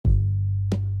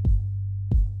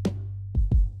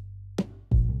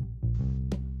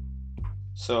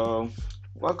So,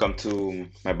 welcome to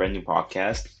my brand new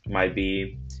podcast. I might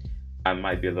be a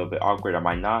little bit awkward, I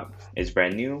might not. It's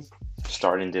brand new,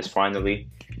 starting this finally,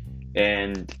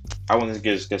 and I want to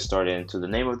just get started into the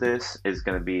name of this. It's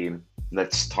gonna be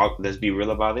let's talk. Let's be real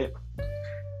about it.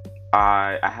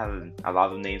 I had a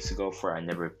lot of names to go for. I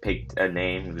never picked a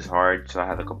name. It was hard, so I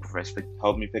had a couple friends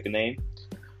help me pick a name.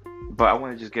 But I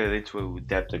want to just get into it with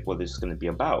depth, like what this is gonna be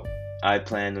about. I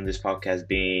planned on this podcast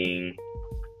being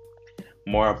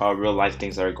more about real life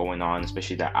things that are going on,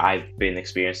 especially that I've been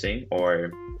experiencing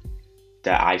or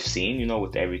that I've seen,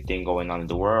 with everything going on in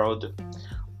the world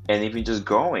and even just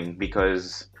growing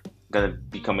because I'm gonna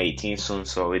become 18 soon,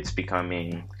 so it's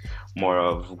becoming more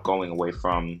of going away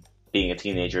from being a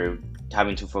teenager,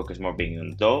 having to focus more being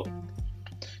an adult.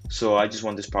 So I just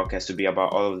want this podcast to be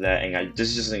about all of that, and this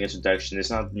is just an introduction.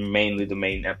 It's not mainly the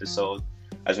main episode.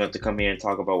 I just want to come here and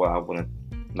talk about what I want to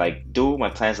do, my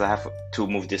plans I have to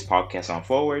move this podcast on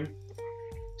forward.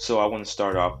 So I want to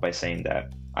start off by saying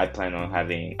that I plan on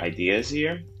having ideas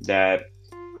here that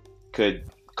could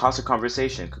cause a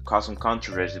conversation, could cause some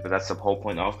controversy, but that's the whole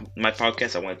point of my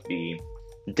podcast. I want it to be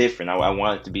different. I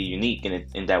want it to be unique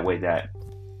in that way that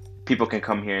people can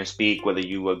come here and speak, whether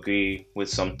you agree with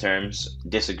some terms,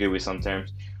 disagree with some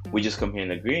terms. We just come here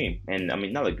and agree. And I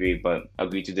mean, not agree, but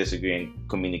agree to disagree and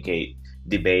communicate,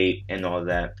 debate, and all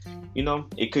that.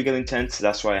 It could get intense.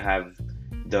 That's why I have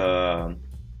the,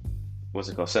 what's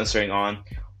it called, censoring on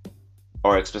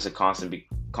or explicit content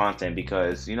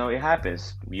because, it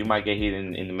happens. You might get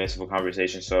heated in the midst of a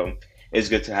conversation. So it's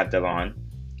good to have that on.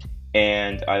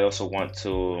 And I also want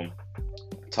to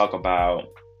talk about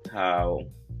how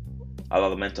a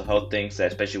lot of mental health things,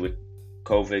 that especially with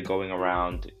COVID going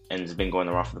around, and it's been going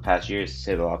around for the past years, it's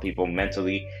hit a lot of people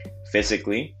mentally,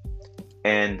 physically.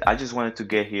 And I just wanted to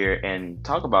get here and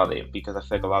talk about it because I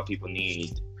feel like a lot of people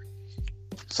need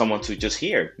someone to just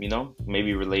hear,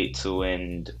 maybe relate to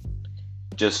and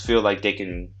just feel like they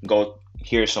can go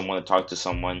hear someone and talk to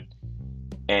someone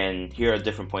and hear a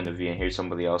different point of view and hear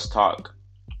somebody else talk.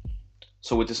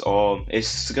 So with this all,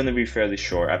 it's going to be fairly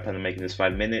short. I plan on making this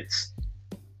 5 minutes.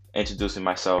 Introducing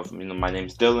myself, my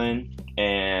name's Dylan,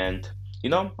 and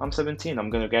I'm 17. I'm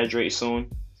gonna graduate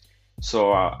soon,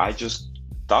 so I just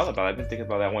thought about it. I've been thinking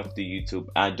about it. I want to do YouTube.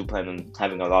 I do plan on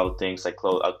having a lot of things like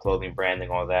clothing, branding,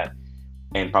 all that,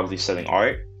 and probably selling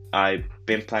art. I've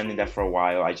been planning that for a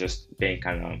while. I just been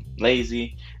kind of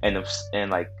lazy and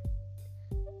like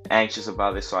anxious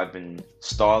about it, so I've been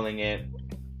stalling it.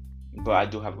 But I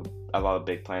do have a lot of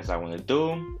big plans I want to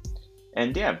do,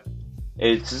 and yeah.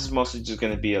 This is mostly just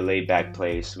going to be a laid back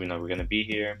place. We're going to be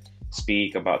here,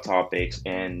 speak about topics,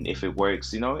 and if it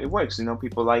works, it works.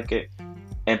 People like it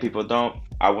and people don't.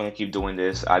 I want to keep doing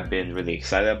this. I've been really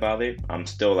excited about it. I'm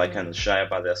still like kind of shy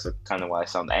about it. That's kind of why I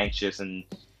sound anxious and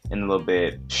a little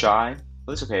bit shy.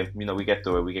 But it's okay. We get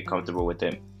through it. We get comfortable with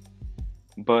it.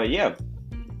 But yeah,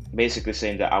 basically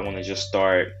saying that I want to just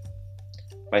start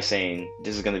by saying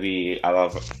this is going to be a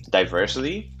lot of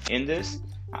diversity in this.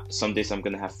 Some days I'm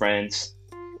gonna have friends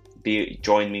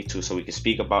join me too, so we can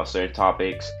speak about certain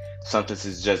topics. Sometimes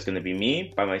it's just gonna be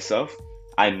me by myself.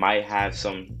 I might have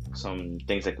some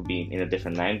things that could be in a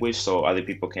different language, so other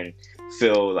people can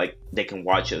feel like they can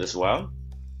watch it as well.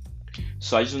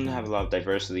 So I just want to have a lot of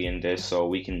diversity in this, so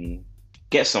we can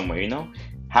get somewhere.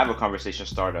 Have a conversation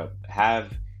startup,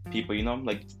 have people,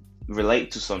 like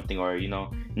relate to something, or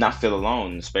not feel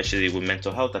alone, especially with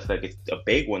mental health. I feel like it's a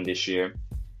big one this year.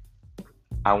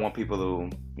 I want people to,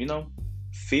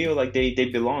 feel like they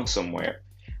belong somewhere.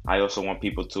 I also want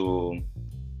people to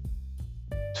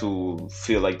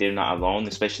feel like they're not alone,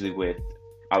 especially with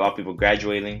a lot of people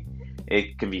graduating.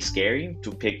 It can be scary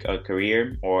to pick a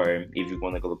career or if you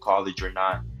want to go to college or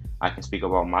not. I can speak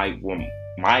about what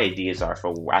my ideas are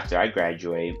for after I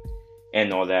graduate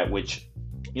and all that, which,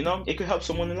 it could help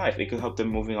someone in life. It could help them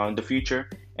moving on in the future.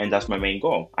 And that's my main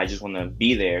goal. I just want to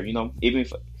be there, even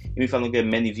if I don't get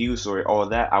many views or all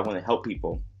that, I want to help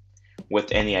people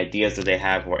with any ideas that they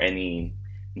have or any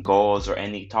goals or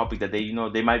any topic that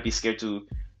they might be scared to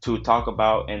talk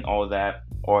about and all that,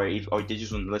 or they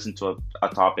just want to listen to a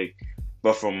topic,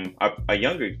 but from a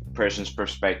younger person's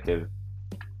perspective.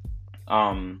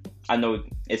 I know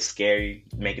it's scary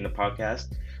making a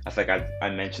podcast. I feel like I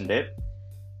mentioned it,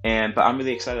 but I'm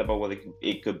really excited about what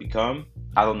it could become.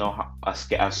 I don't know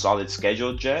a solid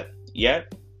schedule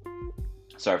yet.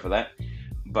 Sorry for that,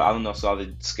 but I don't know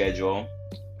solid schedule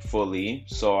fully,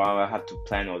 so I have to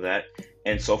plan all that.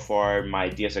 And so far, my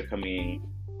ideas are coming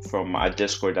from a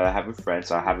Discord that I have with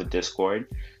friends. I have a Discord,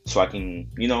 so I can,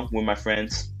 with my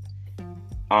friends,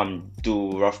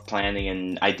 do rough planning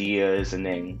and ideas, and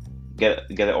then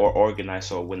get it all organized.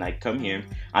 So when I come here,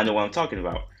 I know what I'm talking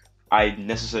about. I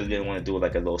necessarily didn't want to do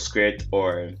like a little script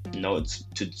or notes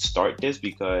to start this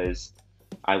because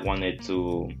I wanted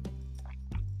to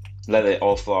let it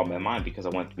all flow out of my mind because I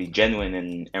want it to be genuine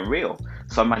and real.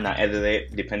 So I might not edit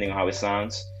it depending on how it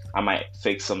sounds. I might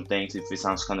fix some things if it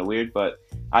sounds kind of weird, but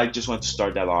I just want to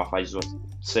start that off. I just want to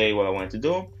say what I wanted to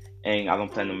do, and I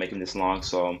don't plan on making this long.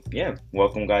 So yeah,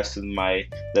 welcome guys to my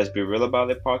Let's Be Real About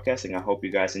It podcast, and I hope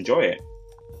you guys enjoy it.